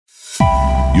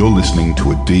You're listening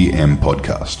to a DM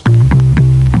podcast.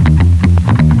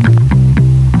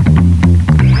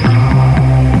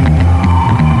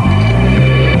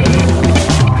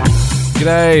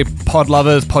 G'day, pod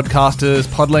lovers, podcasters,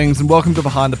 podlings, and welcome to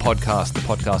Behind the Podcast, the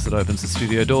podcast that opens the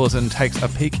studio doors and takes a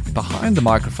peek behind the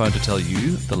microphone to tell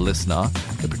you, the listener,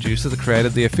 the producer, the creator,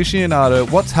 the aficionado,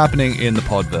 what's happening in the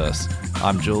podverse.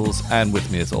 I'm Jules, and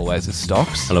with me as always is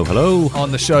Stocks. Hello, hello.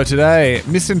 On the show today,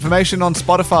 misinformation on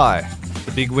Spotify,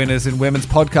 the big winners in women's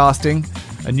podcasting,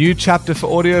 a new chapter for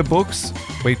audiobooks,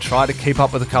 we try to keep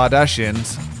up with the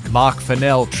Kardashians, Mark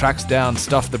Fennell tracks down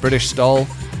stuff the British stole,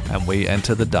 and we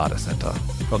enter the data centre.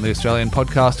 From the Australian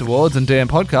Podcast Awards and DM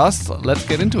Podcasts, let's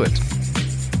get into it.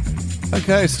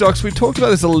 Okay, Stocks, we talked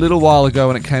about this a little while ago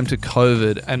when it came to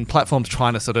COVID and platforms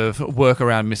trying to sort of work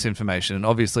around misinformation. And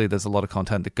obviously, there's a lot of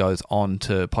content that goes on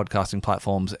to podcasting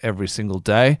platforms every single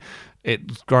day.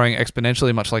 It's growing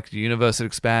exponentially, much like the universe. It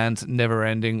expands, never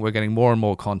ending. We're getting more and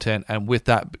more content. And with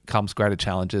that comes greater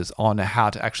challenges on how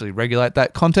to actually regulate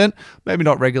that content. Maybe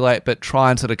not regulate, but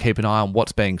try and sort of keep an eye on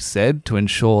what's being said to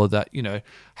ensure that, you know,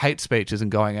 hate speech isn't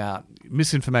going out,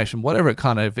 misinformation, whatever it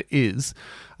kind of is.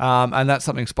 And that's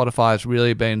something Spotify has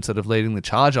really been sort of leading the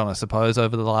charge on, I suppose,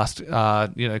 over the last,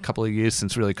 couple of years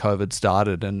since really COVID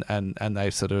started, and they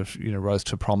sort of, rose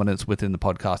to prominence within the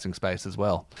podcasting space as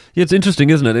well. Yeah, it's interesting,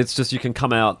 isn't it? It's just you can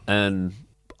come out and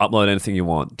upload anything you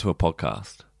want to a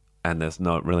podcast, and there's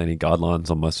not really any guidelines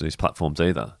on most of these platforms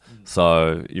either.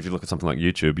 So if you look at something like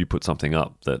YouTube, you put something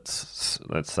up that's,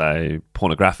 let's say,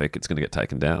 pornographic, it's going to get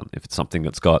taken down. If it's something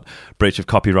that's got breach of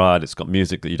copyright, it's got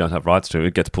music that you don't have rights to,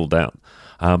 it gets pulled down.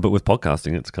 But with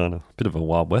podcasting, it's kind of a bit of a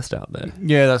wild west out there.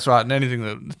 Yeah, that's right. And anything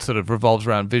that sort of revolves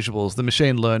around visuals, the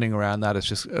machine learning around that has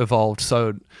just evolved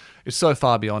it's so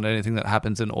far beyond anything that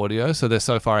happens in audio. So they're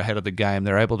so far ahead of the game.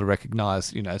 They're able to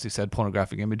recognize, as you said,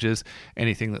 pornographic images,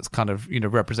 anything that's kind of,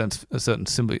 represents a certain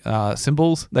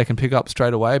symbols they can pick up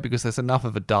straight away because there's enough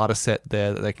of a data set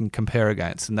there that they can compare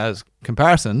against. And those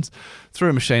comparisons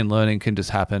through machine learning can just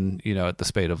happen, at the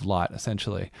speed of light,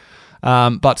 essentially.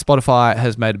 But Spotify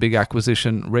has made a big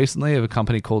acquisition recently of a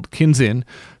company called Kinzin,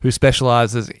 who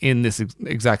specializes in this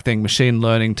exact thing, machine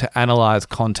learning, to analyze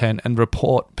content and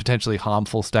report potentially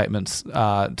harmful statements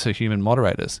to human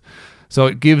moderators. So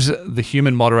it gives the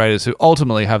human moderators who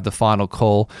ultimately have the final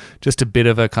call just a bit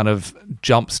of a kind of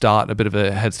jump start, a bit of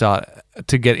a head start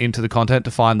to get into the content,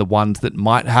 to find the ones that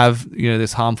might have,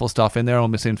 this harmful stuff in there or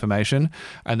misinformation,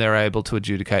 and they're able to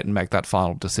adjudicate and make that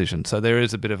final decision. So there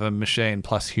is a bit of a machine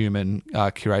plus human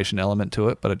curation element to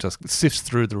it, but it just sifts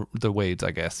through the weeds,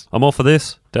 I guess. I'm all for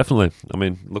this, definitely. I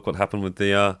mean, look what happened with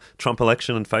the Trump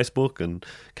election and Facebook and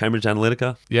Cambridge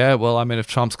Analytica. Yeah, well, I mean, if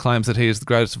Trump's claims that he is the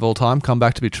greatest of all time come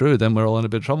back to be true, then we're all in a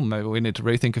bit of trouble. Maybe we need to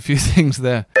rethink a few things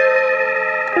there.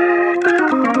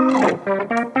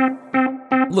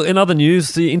 Look, in other news,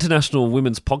 the International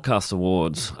Women's Podcast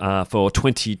Awards for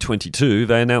 2022,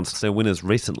 they announced their winners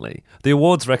recently. The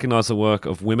awards recognise the work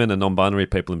of women and non-binary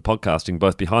people in podcasting,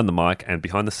 both behind the mic and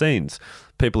behind the scenes.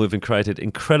 People who've created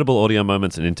incredible audio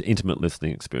moments and intimate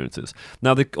listening experiences.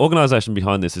 Now, the organisation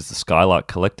behind this is the Skylark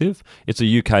Collective. It's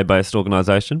a UK-based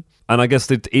organisation, and I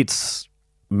guess its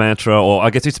mantra, or I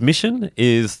guess its mission,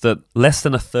 is that less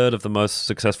than a third of the most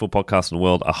successful podcasts in the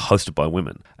world are hosted by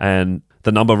women, and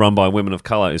the number run by women of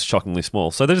colour is shockingly small.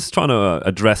 So they're just trying to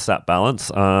address that balance.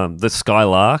 The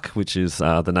Skylark, which is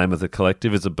the name of the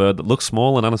collective, is a bird that looks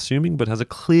small and unassuming, but has a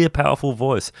clear, powerful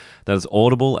voice that is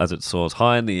audible as it soars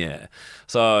high in the air.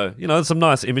 So, some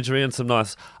nice imagery and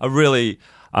a really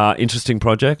interesting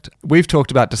project. We've talked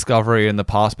about discovery in the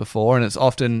past before, and it's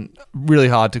often really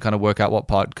hard to kind of work out what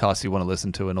podcasts you want to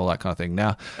listen to and all that kind of thing.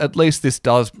 Now, at least this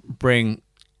does bring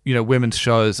women's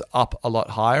shows up a lot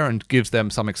higher and gives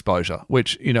them some exposure,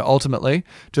 which, ultimately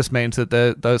just means that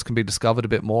those can be discovered a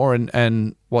bit more.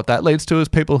 And what that leads to is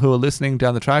people who are listening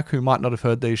down the track who might not have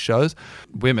heard these shows,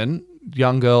 women,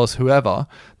 young girls, whoever,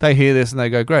 they hear this and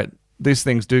they go, great, these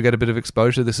things do get a bit of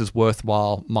exposure. This is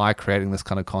worthwhile my creating this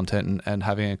kind of content and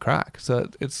having a crack. So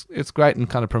it's great and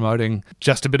kind of promoting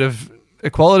just a bit of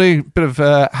equality, a bit of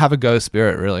have a go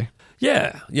spirit, really.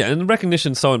 Yeah, and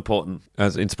recognition's so important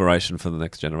as inspiration for the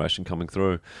next generation coming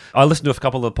through. I listened to a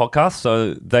couple of the podcasts,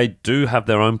 so they do have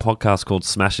their own podcast called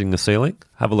Smashing the Ceiling.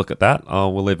 Have a look at that.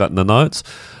 We'll leave that in the notes.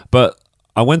 But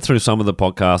I went through some of the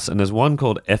podcasts, and there's one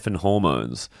called Effin'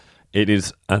 Hormones. It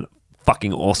is an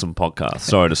fucking awesome podcast,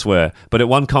 sorry to swear, but it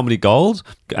won Comedy Gold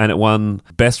and it won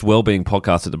Best Wellbeing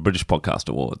Podcast at the British Podcast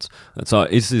Awards. And so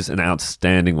this is an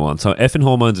outstanding one. So Effin'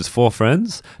 Hormones is 4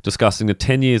 friends discussing the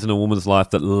 10 years in a woman's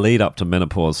life that lead up to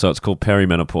menopause. So it's called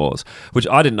perimenopause, which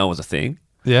I didn't know was a thing.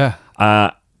 Yeah.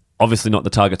 obviously not the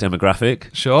target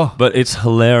demographic. Sure. But it's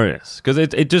hilarious because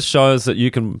it just shows that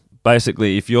you can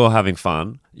basically, if you're having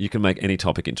fun, you can make any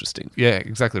topic interesting. Yeah,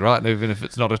 exactly right. And even if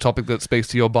it's not a topic that speaks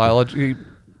to your biology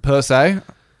per se,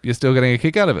 you're still getting a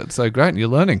kick out of it. So great, and you're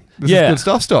learning. This is good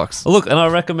stuff, Stocks. Look, and I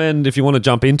recommend if you want to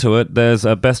jump into it, there's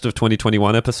a best of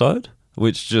 2021 episode,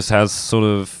 which just has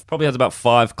probably has about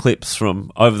 5 clips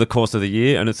from over the course of the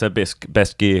year, and it's their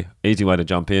best gear. Easy way to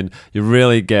jump in. You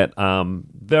really get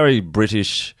very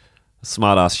British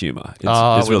smart-ass humour.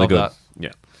 It's really good. That.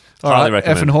 Yeah. All Highly right,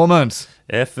 recommend. F and hormones.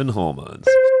 F and hormones.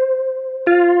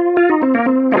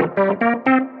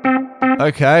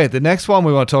 Okay, the next one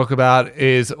we want to talk about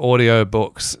is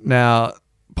audiobooks. Now,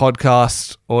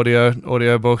 podcast,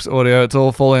 audiobooks, audio, it's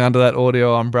all falling under that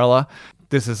audio umbrella.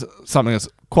 This is something that's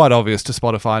quite obvious to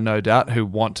Spotify, no doubt, who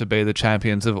want to be the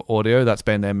champions of audio. That's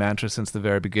been their mantra since the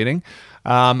very beginning.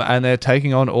 And they're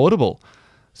taking on Audible.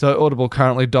 So Audible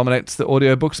currently dominates the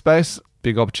audiobook space.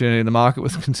 Big opportunity in the market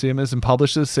with consumers and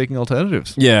publishers seeking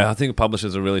alternatives. Yeah, I think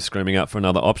publishers are really screaming out for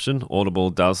another option. Audible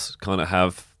does kind of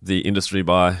have the industry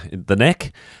by the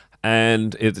neck,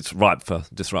 and it's ripe for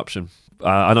disruption.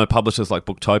 I know publishers like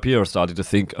Booktopia are starting to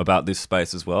think about this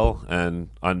space as well, and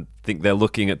I think they're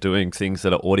looking at doing things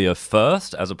that are audio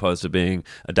first as opposed to being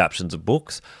adaptions of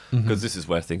books, because this is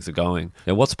where things are going.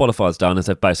 Now, what Spotify's done is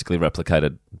they've basically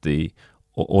replicated the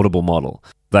Audible model.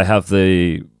 They have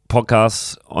the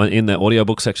podcasts in the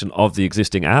audiobook section of the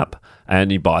existing app,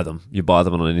 and you buy them. You buy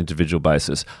them on an individual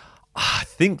basis. I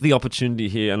think the opportunity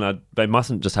here, and they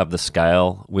mustn't just have the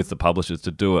scale with the publishers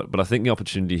to do it, but I think the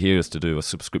opportunity here is to do a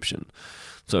subscription.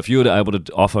 So if you were able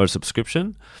to offer a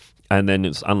subscription and then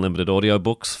it's unlimited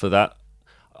audiobooks for that,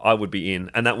 I would be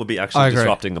in, and that would be actually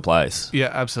disrupting the place.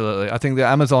 Yeah, absolutely. I think the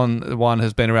Amazon one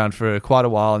has been around for quite a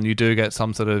while, and you do get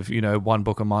some sort of, one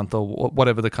book a month or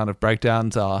whatever the kind of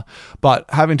breakdowns are. But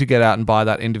having to get out and buy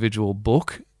that individual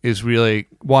book is really,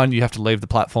 one, you have to leave the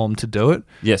platform to do it.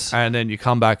 Yes. And then you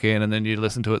come back in and then you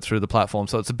listen to it through the platform.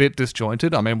 So it's a bit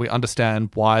disjointed. I mean, we understand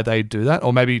why they do that,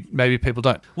 or maybe people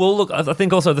don't. Well, look, I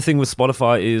think also the thing with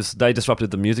Spotify is they disrupted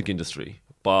the music industry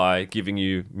by giving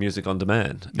you music on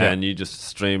demand, and you just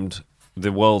streamed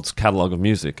the world's catalog of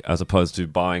music as opposed to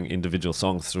buying individual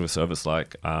songs through a service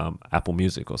like Apple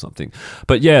Music or something.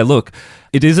 But yeah, look,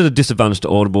 it is at a disadvantage to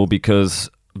Audible because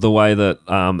the way that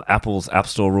Apple's App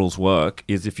Store rules work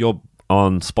is if you're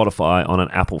on Spotify on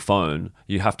an Apple phone,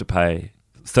 you have to pay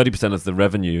 30% of the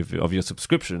revenue of your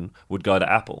subscription would go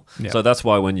to Apple. Yeah. So that's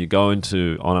why when you go on an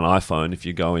iPhone, if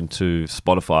you go into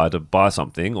Spotify to buy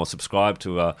something or subscribe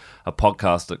to a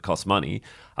podcast that costs money,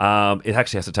 it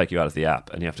actually has to take you out of the app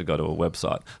and you have to go to a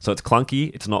website. So it's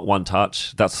clunky. It's not one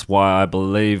touch. That's why I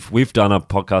believe we've done a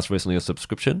podcast recently, a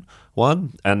subscription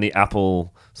one, and the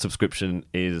Apple subscription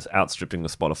is outstripping the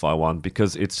Spotify one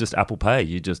because it's just Apple Pay.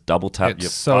 You just double tap it's your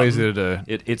so button. Easy to do.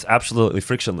 It's absolutely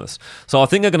frictionless. So I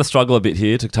think they're going to struggle a bit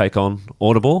here to take on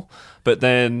Audible, but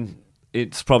then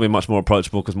it's probably much more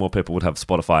approachable because more people would have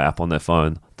Spotify app on their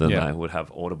phone than they would have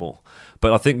Audible.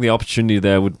 But I think the opportunity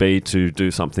there would be to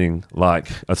do something like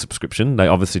a subscription. They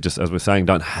obviously, just as we're saying,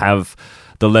 don't have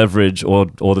the leverage or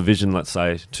the vision, let's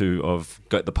say, of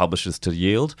get the publishers to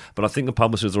yield. But I think the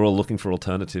publishers are all looking for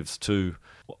alternatives to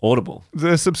Audible.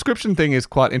 The subscription thing is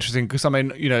quite interesting because, I mean,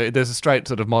 there's a straight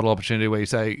sort of model opportunity where you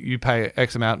say you pay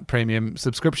X amount premium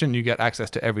subscription, you get access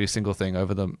to every single thing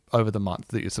over the month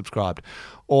that you're subscribed.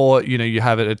 Or, you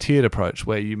have a tiered approach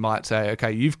where you might say,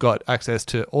 okay, you've got access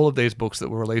to all of these books that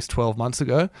were released 12 months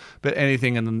ago, but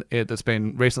anything that's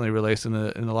been recently released in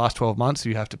the last 12 months,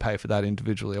 you have to pay for that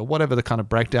individually, or whatever the kind of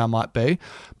breakdown might be.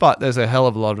 But there's a hell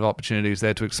of a lot of opportunities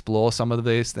there to explore some of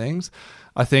these things.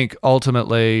 I think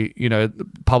ultimately,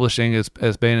 publishing has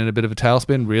been in a bit of a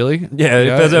tailspin, really. Yeah,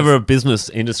 if there's ever a business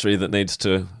industry that needs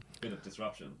to bit of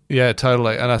disruption. Yeah,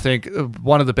 totally. And I think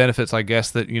one of the benefits, I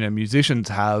guess, that musicians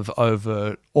have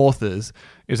over authors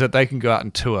is that they can go out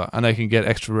and tour and they can get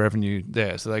extra revenue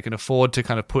there. So they can afford to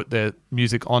kind of put their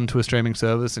music onto a streaming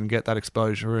service and get that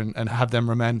exposure and have them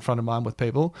remain front of mind with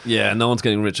people. Yeah, no one's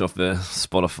getting rich off their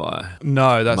Spotify.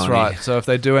 No, that's money. right. So if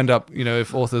they do end up,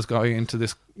 if authors going into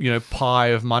this, pie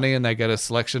of money and they get a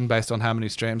selection based on how many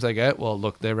streams they get, well,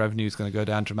 look, their revenue is going to go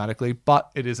down dramatically, but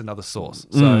it is another source.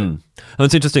 So And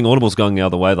it's interesting, Audible's going the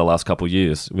other way the last couple of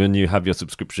years. When you have your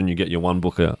subscription, you get your one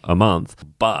book a month,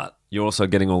 but you're also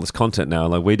getting all this content now.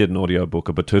 Like we did an audiobook,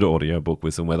 a Batuta audiobook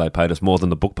with them where they paid us more than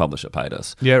the book publisher paid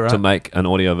us to make an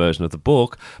audio version of the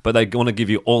book, but they want to give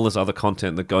you all this other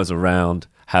content that goes around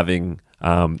having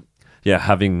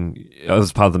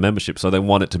as part of the membership. So they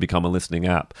want it to become a listening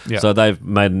app. Yeah. So they've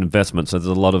made an investment. So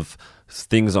there's a lot of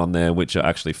things on there which are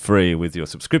actually free with your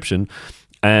subscription.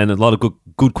 and a lot of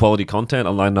good quality content.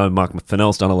 I know Mark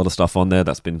Fennell's done a lot of stuff on there.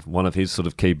 That's been one of his sort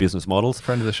of key business models.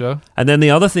 Friend of the show. And then the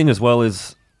other thing as well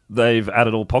is they've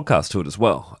added all podcasts to it as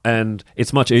well. And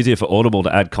it's much easier for Audible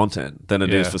to add content than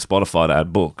it is for Spotify to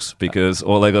add books, because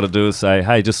all they got to do is say,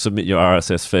 hey, just submit your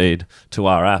RSS feed to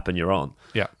our app and you're on.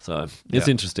 Yeah. So it's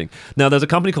interesting. Now, there's a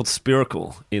company called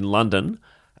Spiracle in London,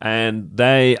 and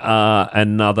they are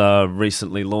another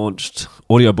recently launched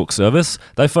audiobook service.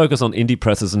 They focus on indie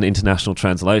presses and international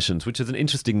translations, which is an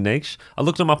interesting niche. I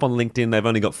looked them up on LinkedIn. They've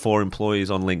only got 4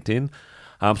 employees on LinkedIn.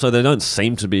 So they don't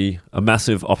seem to be a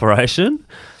massive operation.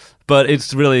 But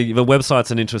it's really, the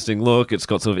website's an interesting look. It's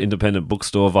got sort of independent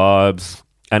bookstore vibes,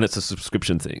 and it's a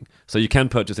subscription thing. So you can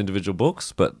purchase individual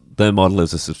books, but their model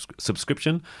is a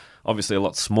subscription. Obviously, a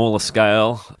lot smaller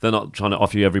scale. They're not trying to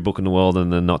offer you every book in the world,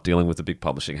 and they're not dealing with the big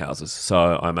publishing houses. So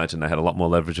I imagine they had a lot more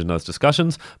leverage in those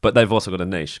discussions, but they've also got a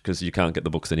niche because you can't get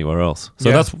the books anywhere else.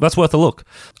 So that's worth a look.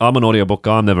 I'm an audiobook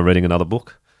guy. I'm never reading another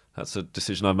book. That's a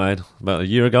decision I made about a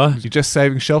year ago. You're just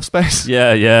saving shelf space?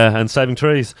 Yeah, and saving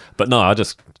trees. But no, I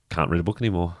just can't read a book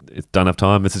anymore. Don't have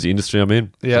time. This is the industry I'm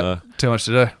in. Yeah, so. Too much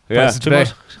to do. Yeah, too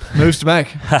much. Moves to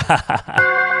make.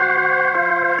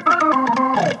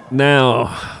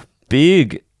 Now,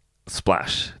 big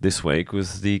splash this week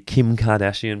was the Kim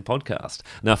Kardashian podcast.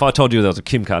 Now, if I told you there was a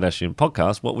Kim Kardashian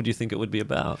podcast, what would you think it would be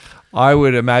about? I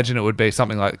would imagine it would be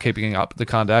something like Keeping Up the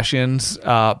Kardashians,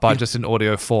 but just in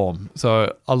audio form.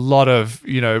 So a lot of,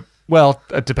 well,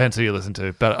 it depends who you listen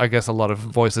to, but I guess a lot of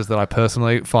voices that I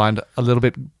personally find a little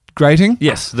bit grating.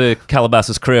 Yes, the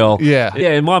Calabasas Creole. Yeah.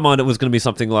 Yeah, in my mind, it was going to be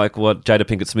something like what Jada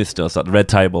Pinkett Smith does, like the Red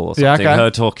Table or something. Yeah, okay. Her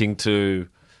talking to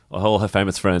all her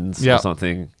famous friends or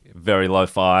something. Very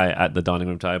lo-fi at the dining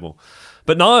room table.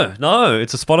 But no,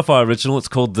 it's a Spotify original. It's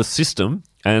called The System,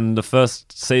 and the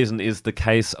first season is the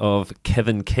case of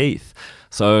Kevin Keith.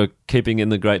 So keeping in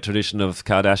the great tradition of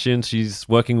Kardashian, she's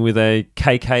working with a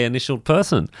KK initialed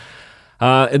person.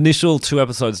 Initial 2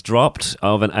 episodes dropped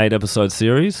of an 8-episode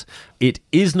series. It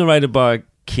is narrated by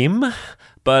Kim,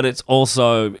 but it's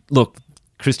also... Look,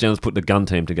 Kris Jenner's put the gun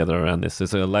team together around this.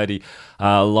 There's a lady,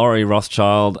 Laurie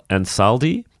Rothschild and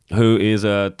Saldi, who is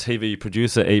a TV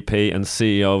producer, EP, and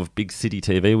CEO of Big City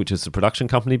TV, which is the production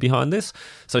company behind this.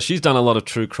 So she's done a lot of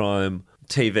true crime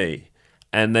TV.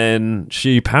 And then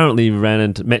she apparently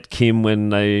met Kim when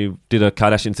they did a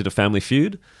Kardashians did a Family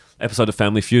Feud, episode of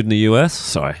Family Feud in the US.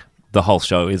 Sorry, the whole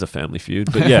show is a Family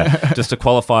Feud. But yeah, just to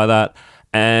qualify that.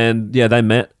 And yeah, they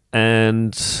met,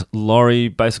 and Laurie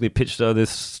basically pitched her this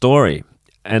story.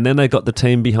 And then they got the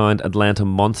team behind Atlanta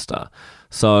Monster.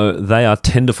 So they are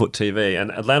Tenderfoot TV,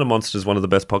 and Atlanta Monster is one of the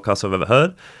best podcasts I've ever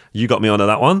heard. You got me onto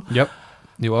that one. Yep.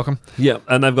 You're welcome. Yeah,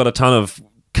 and they've got a ton of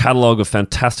catalogue of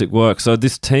fantastic work. So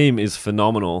this team is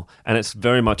phenomenal, and it's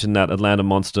very much in that Atlanta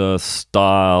Monster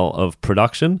style of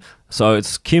production. So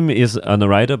Kim is a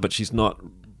narrator, but she's not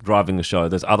driving the show.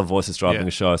 There's other voices driving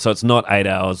the show. So it's not 8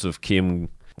 hours of Kim,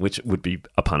 which would be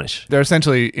a punish. They're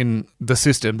essentially, in The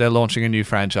System, they're launching a new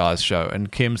franchise show,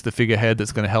 and Kim's the figurehead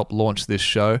that's going to help launch this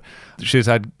show. She's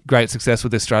had great success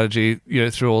with this strategy,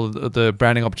 through all the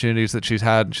branding opportunities that she's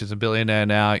had. She's a billionaire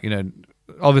now,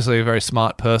 obviously a very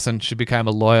smart person. She became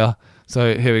a lawyer.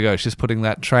 So here we go. She's putting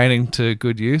that training to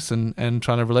good use and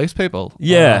trying to release people.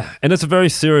 Yeah, and it's a very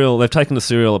they've taken the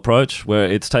serial approach where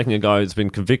it's taking a guy who's been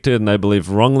convicted and they believe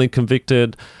wrongly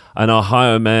convicted, an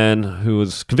Ohio man who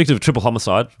was convicted of triple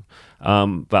homicide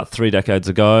about 3 decades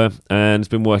ago, and has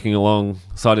been working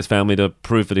alongside his family to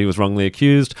prove that he was wrongly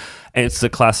accused. And it's the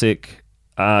classic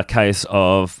case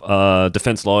of a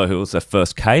defense lawyer who was their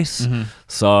first case,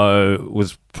 so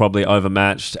was probably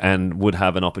overmatched and would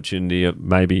have an opportunity of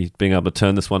maybe being able to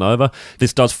turn this one over.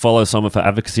 This does follow some of her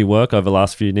advocacy work over the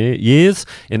last few years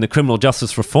in the criminal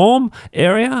justice reform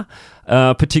area,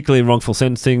 particularly wrongful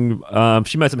sentencing.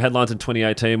 She made some headlines in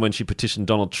 2018 when she petitioned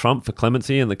Donald Trump for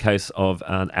clemency in the case of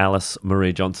Alice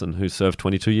Marie Johnson, who served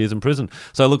 22 years in prison.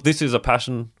 So look, this is a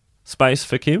passion space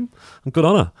for Kim, and good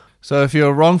on her. So if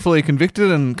you're wrongfully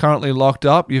convicted and currently locked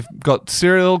up, you've got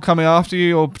Serial coming after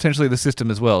you, or potentially The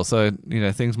System as well. So,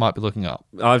 things might be looking up.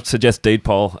 I'd suggest Deed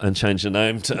Poll and change the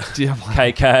name to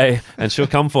KK, and she'll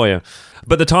come for you.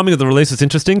 But the timing of the release is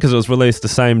interesting because it was released the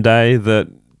same day that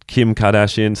Kim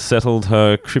Kardashian settled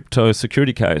her crypto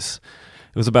security case.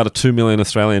 It was about a $2 million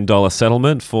Australian dollar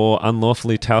settlement for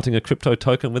unlawfully touting a crypto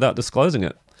token without disclosing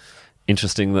it.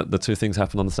 Interesting that the two things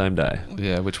happened on the same day.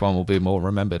 Yeah, which one will be more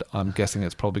remembered? I'm guessing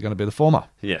it's probably going to be the former.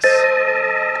 Yes.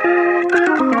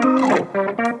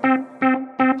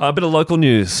 A bit of local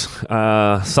news.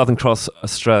 Southern Cross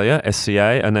Australia,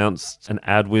 SCA, announced an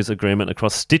AdWiz agreement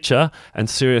across Stitcher and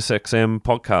SiriusXM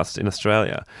podcasts in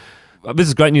Australia. This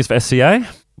is great news for SCA.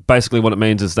 basically what it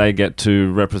means is they get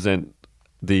to represent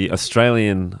the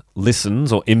Australian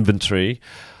listens or inventory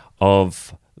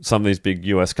of some of these big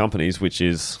US companies, which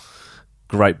is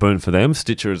great boon for them.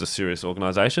 Stitcher is a serious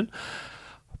organisation.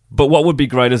 But what would be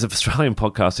great is if Australian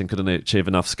podcasting could achieve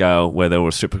enough scale where there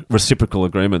were reciprocal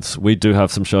agreements. We do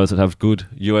have some shows that have good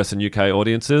US and UK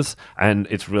audiences, and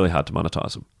it's really hard to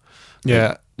monetize them.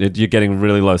 Yeah. You're getting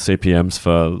really low CPMs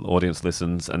for audience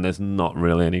listens, and there's not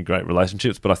really any great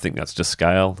relationships, but I think that's just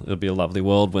scale. It'll be a lovely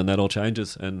world when that all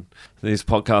changes and these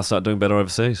podcasts start doing better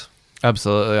overseas.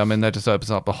 Absolutely. I mean, that just opens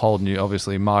up a whole new,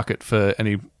 obviously, market for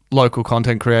any local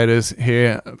content creators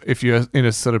here. If you're in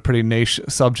a sort of pretty niche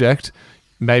subject,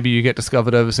 maybe you get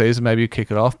discovered overseas and maybe you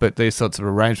kick it off, but these sorts of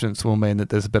arrangements will mean that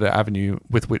there's a better avenue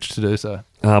with which to do so.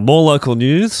 More local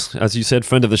news. As you said,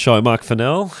 friend of the show, Mark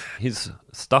Fennell, his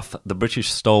Stuff the British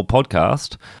Stole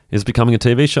podcast is becoming a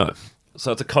TV show.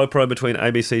 So it's a co-pro between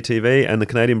ABC TV and the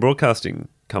Canadian Broadcasting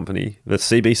Company, the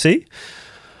CBC,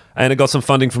 and it got some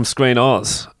funding from Screen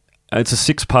Oz. It's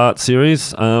a 6-part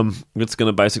series. It's going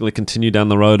to basically continue down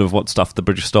the road of what Stuff the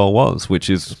British Stole was, which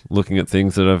is looking at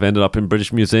things that have ended up in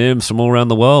British museums from all around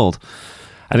the world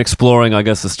and exploring, I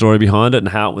guess, the story behind it and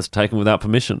how it was taken without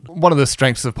permission. One of the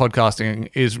strengths of podcasting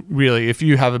is really, if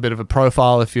you have a bit of a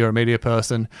profile, if you're a media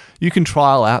person, you can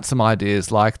trial out some ideas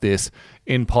like this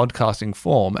in podcasting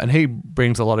form. And he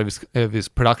brings a lot of his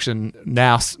production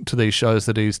nous to these shows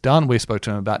that he's done. We spoke to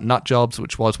him about Nut Jobs,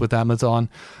 which was with Amazon.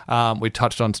 We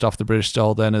touched on Stuff the British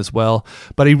Stole then as well.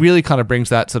 But he really kind of brings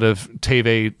that sort of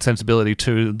TV sensibility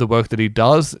to the work that he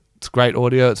does. It's great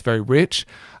audio, it's very rich,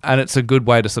 and it's a good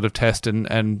way to sort of test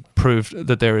and prove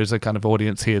that there is a kind of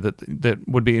audience here that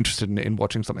would be interested in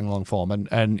watching something long form.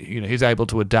 And you know, he's able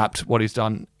to adapt what he's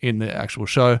done in the actual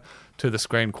show to the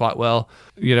screen quite well.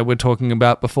 You know, we're talking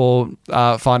about before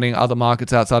finding other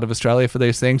markets outside of Australia for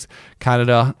these things.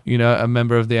 Canada, you know, a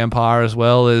member of the empire as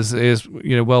well, is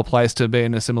you know, well placed to be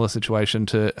in a similar situation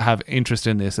to have interest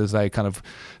in this as they kind of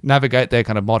navigate their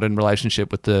kind of modern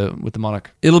relationship with the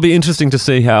monarch. It'll be interesting to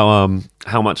see how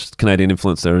much Canadian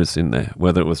influence there is in there,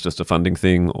 whether it was just a funding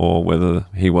thing or whether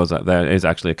there is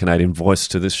actually a Canadian voice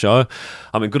to this show.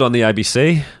 I mean, good on the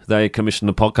ABC. They commissioned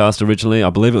a podcast originally.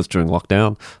 I believe it was during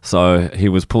lockdown. So he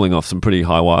was pulling off some pretty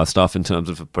high wire stuff in terms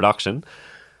of production.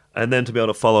 And then to be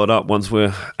able to follow it up once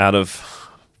we're out of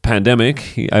pandemic,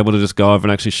 he able to just go over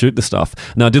and actually shoot the stuff.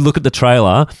 Now, I did look at the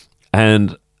trailer,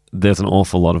 and there's an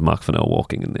awful lot of Mark Fennell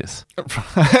walking in this.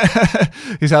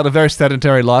 He's had a very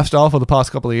sedentary lifestyle for the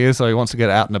past couple of years, so he wants to get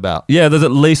out and about. Yeah, there's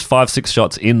at least 5-6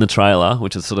 shots in the trailer,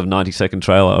 which is sort of 90-second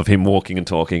trailer of him walking and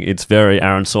talking. It's very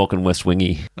Aaron Sorkin West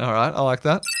Wingy. All right, I like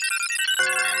that.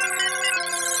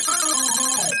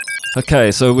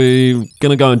 Okay, so we're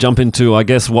going to go and jump into, I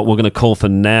guess, what we're going to call for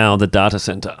now the data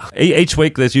center. Each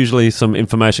week there's usually some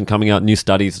information coming out, new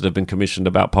studies that have been commissioned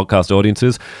about podcast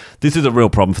audiences. This is a real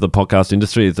problem for the podcast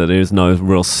industry, is that there is no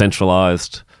real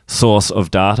centralized source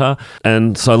of data.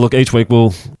 And so, look, each week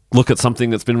we'll look at something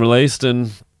that's been released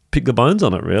and pick the bones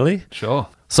on it, really. Sure.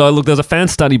 So, look, there's a fan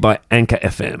study by Anchor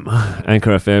FM. Anchor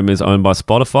FM is owned by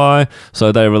Spotify,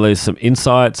 so they release some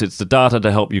insights. It's the data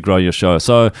to help you grow your show.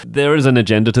 So there is an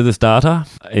agenda to this data.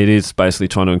 It is basically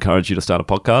trying to encourage you to start a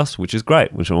podcast, which is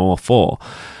great, which I'm all for.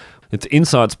 It's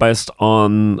insights based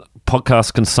on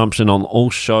podcast consumption on all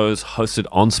shows hosted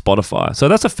on Spotify. So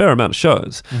that's a fair amount of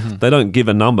shows. Mm-hmm. They don't give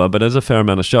a number, but there's a fair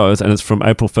amount of shows, and it's from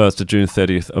April 1st to June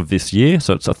 30th of this year,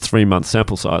 so it's a 3-month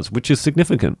sample size, which is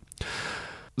significant.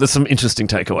 There's some interesting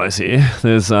takeaways here.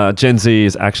 There's Gen Z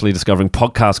is actually discovering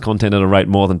podcast content at a rate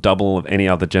more than double of any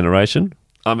other generation.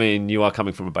 I mean, you are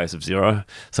coming from a base of 0,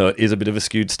 so it is a bit of a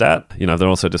skewed stat. You know, they're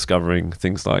also discovering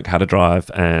things like how to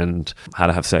drive and how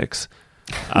to have sex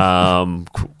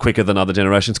quicker than other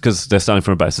generations because they're starting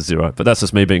from a base of 0. But that's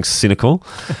just me being cynical.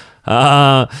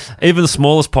 Even the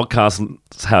smallest podcasts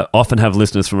often have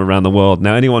listeners from around the world.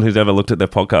 Now, anyone who's ever looked at their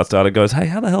podcast data goes, hey,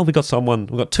 how the hell have we got someone?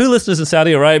 We've got 2 listeners in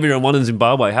Saudi Arabia and 1 in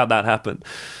Zimbabwe. How'd that happen?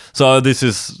 So this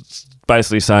is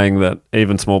basically saying that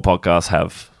even small podcasts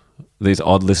have these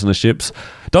odd listenerships.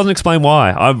 Doesn't explain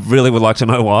why. I really would like to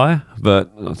know why,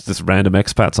 but it's just random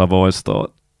expats, I've always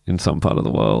thought, in some part of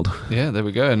the world. Yeah, there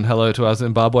we go. And hello to our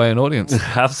Zimbabwean audience.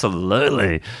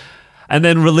 Absolutely. And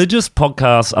then religious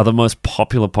podcasts are the most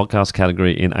popular podcast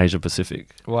category in Asia Pacific.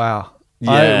 Wow.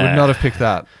 Yeah. I would not have picked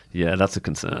that. Yeah, that's a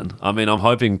concern. I mean, I'm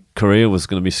hoping Korea was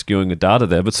going to be skewing the data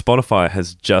there, but Spotify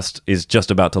is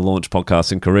just about to launch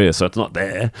podcasts in Korea, so it's not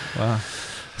there. Wow.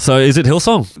 So is it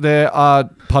Hillsong? There are,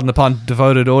 pardon the pun,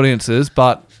 devoted audiences,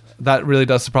 but that really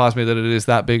does surprise me that it is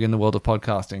that big in the world of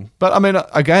podcasting. But I mean,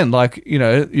 again, like, you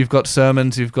know, you've got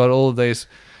sermons, you've got all of these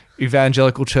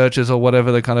evangelical churches or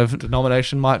whatever the kind of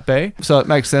denomination might be. So it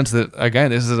makes sense that,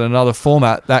 again, this is another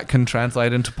format that can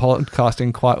translate into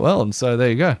podcasting quite well. And so there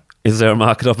you go. Is there a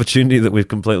market opportunity that we've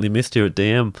completely missed here at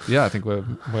DM? Yeah, I think we're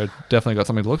definitely got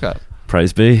something to look at.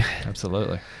 Praise be.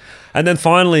 Absolutely. And then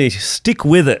finally, stick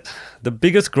with it. The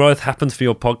biggest growth happens for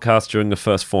your podcast during the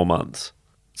first 4 months.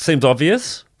 Seems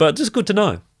obvious, but just good to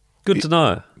know. Good to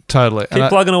know. Totally. Keep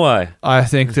plugging away. I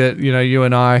think that, you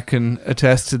and I can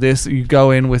attest to this. You go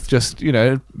in with just,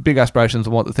 big aspirations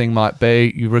of what the thing might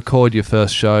be. You record your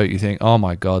first show. You think, oh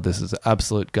my God, this is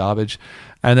absolute garbage.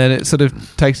 And then it sort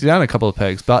of takes you down a couple of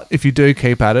pegs. But if you do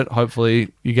keep at it,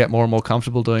 hopefully you get more and more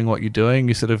comfortable doing what you're doing.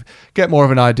 You sort of get more of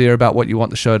an idea about what you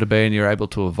want the show to be, and you're able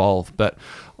to evolve. But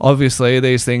obviously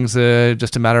these things are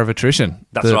just a matter of attrition.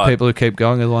 That's right. The people who keep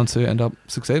going are the ones who end up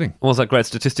succeeding. Well, it's that great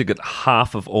statistic that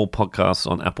half of all podcasts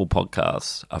on Apple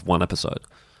Podcasts have one episode.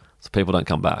 So people don't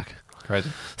come back.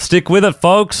 Crazy. Stick with it,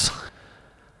 folks.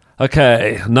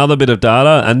 Okay, another bit of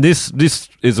data, and this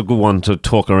is a good one to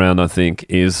talk around, I think,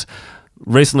 is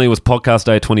recently was Podcast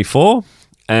Day 24,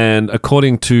 and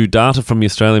according to data from the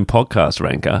Australian Podcast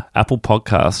Ranker, Apple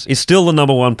Podcasts is still the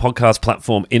number one podcast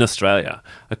platform in Australia.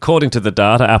 According to the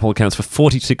data, Apple accounts for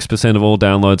 46% of all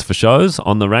downloads for shows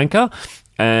on the ranker,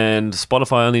 and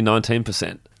Spotify only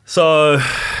 19%. So,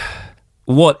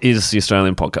 what is the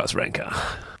Australian Podcast Ranker?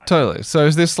 Totally. So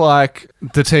is this like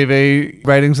the TV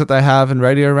ratings that they have and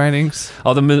radio ratings?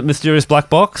 Oh, the mysterious black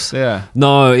box? Yeah.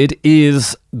 No, it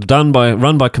is run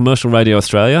by Commercial Radio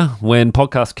Australia. When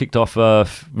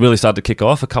podcasts really started to kick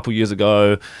off a couple years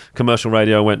ago, Commercial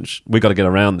Radio went, we got to get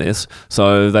around this.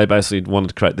 So they basically wanted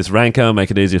to create this ranker,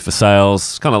 make it easier for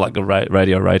sales, kind of like the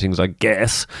radio ratings, I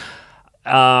guess.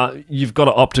 You've got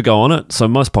to opt to go on it. So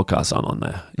most podcasts aren't on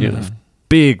there. You know,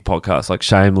 big podcasts like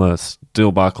Shameless,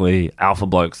 Dill Buckley, Alpha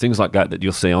Blokes, things like that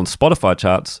you'll see on Spotify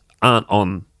charts aren't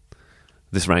on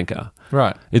this ranker.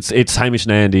 Right. It's Hamish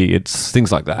and Andy, it's things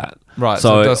like that. Right.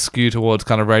 So it does skew towards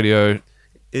kind of radio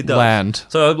land.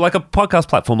 So like a podcast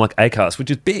platform like Acast,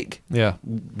 which is big, yeah,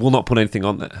 will not put anything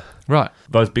on there. Right.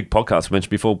 Those big podcasts I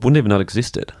mentioned before wouldn't even have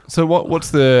existed. So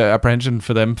what's the apprehension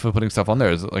for them for putting stuff on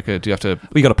there? Is it like do you have to...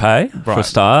 We got to pay for a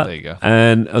start. There you go.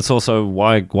 And it's also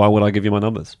why would I give you my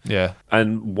numbers? Yeah.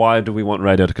 And why do we want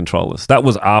radio to control us? That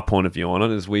was our point of view on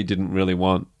it, is we didn't really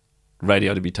want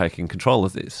radio to be taking control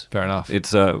of this. Fair enough.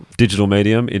 It's a digital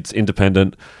medium. It's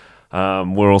independent.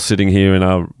 We're all sitting here in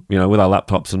our, with our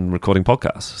laptops and recording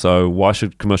podcasts. So why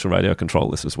should commercial radio control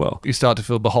this as well? You start to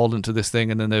feel beholden to this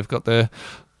thing, and then they've got their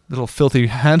little filthy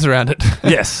hands around it.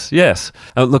 Yes.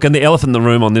 Look, and the elephant in the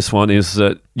room on this one is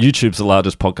that YouTube's the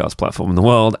largest podcast platform in the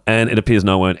world, and it appears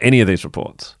nowhere in any of these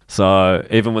reports. So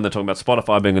even when they're talking about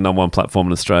Spotify being the number one platform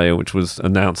in Australia, which was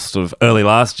announced sort of early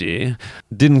last year,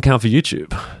 didn't count for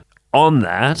YouTube. On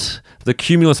that, the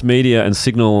Cumulus Media and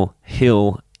Signal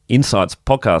Hill Insights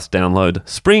podcast download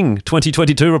spring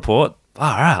 2022 report.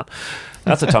 Far out.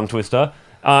 That's a tongue twister.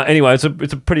 Anyway, it's a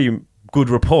pretty good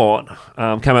report.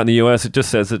 Came out in the US. It just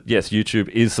says that, yes, YouTube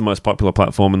is the most popular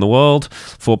platform in the world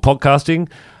for podcasting.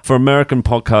 For American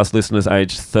podcast listeners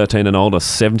aged 13 and older,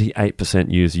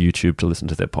 78% use YouTube to listen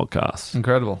to their podcasts.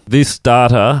 Incredible. This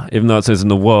data, even though it says in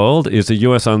the world, is a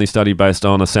US-only study based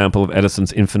on a sample of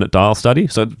Edison's Infinite Dial study.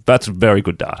 So that's very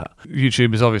good data.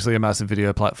 YouTube is obviously a massive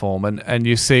video platform, and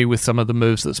you see with some of the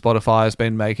moves that Spotify has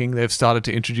been making, they've started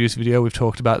to introduce video. We've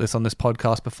talked about this on this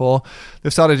podcast before.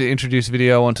 They've started to introduce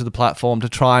video onto the platform to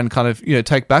try and kind of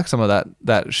take back some of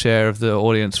that share of the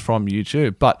audience from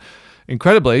YouTube. But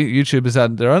incredibly, YouTube has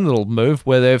had their own little move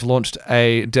where they've launched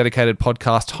a dedicated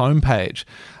podcast homepage.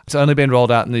 It's only been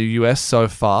rolled out in the US so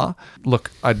far. Look,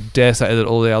 I dare say that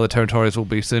all the other territories will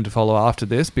be soon to follow after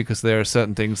this, because there are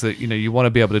certain things that you want to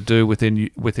be able to do within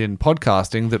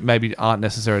podcasting that maybe aren't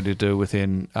necessary to do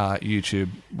within YouTube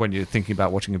when you're thinking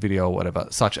about watching a video or whatever,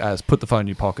 such as put the phone in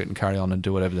your pocket and carry on and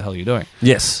do whatever the hell you're doing.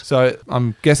 Yes. So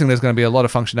I'm guessing there's going to be a lot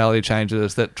of functionality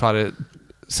changes that try to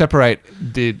separate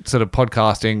the sort of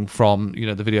podcasting from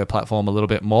the video platform a little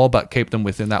bit more, but keep them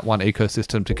within that one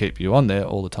ecosystem to keep you on there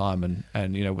all the time.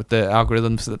 And with the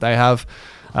algorithms that they have,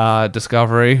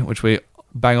 discovery, which we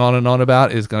bang on and on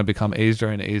about, is going to become easier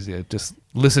and easier. Just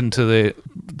listen to the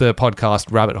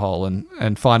podcast rabbit hole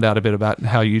and find out a bit about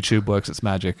how YouTube works its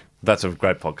magic. That's a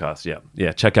great podcast.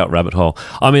 Yeah. Check out Rabbit Hole.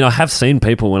 I mean, I have seen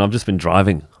people when I've just been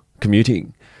driving,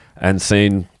 commuting, and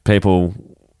seen people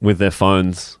with their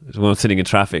phones while sitting in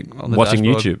traffic On the watching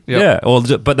dashboard. YouTube. Yep.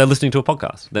 Yeah, but they're listening to a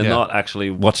podcast. They're Yeah. not actually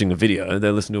watching a video.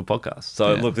 They're listening to a podcast.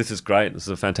 So Yeah. look, this is great. This is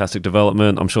a fantastic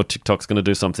development. I'm sure TikTok's going to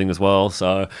do something as well.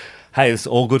 So hey, it's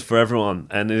all good for everyone.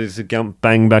 And it is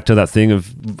bang back to that thing of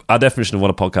our definition of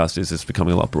what a podcast is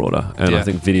becoming a lot broader. And I Yeah.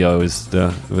 think video is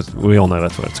we all know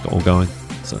that's where it's all going.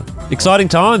 So exciting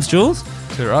times, Jules.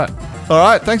 Too right. All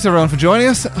right. Thanks everyone for joining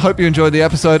us. Hope you enjoyed the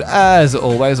episode. As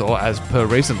always, or as per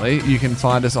recently, you can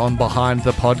find us on Behind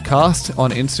the Podcast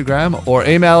on Instagram or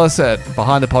email us at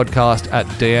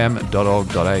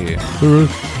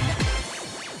behindthepodcast@dm.org.au.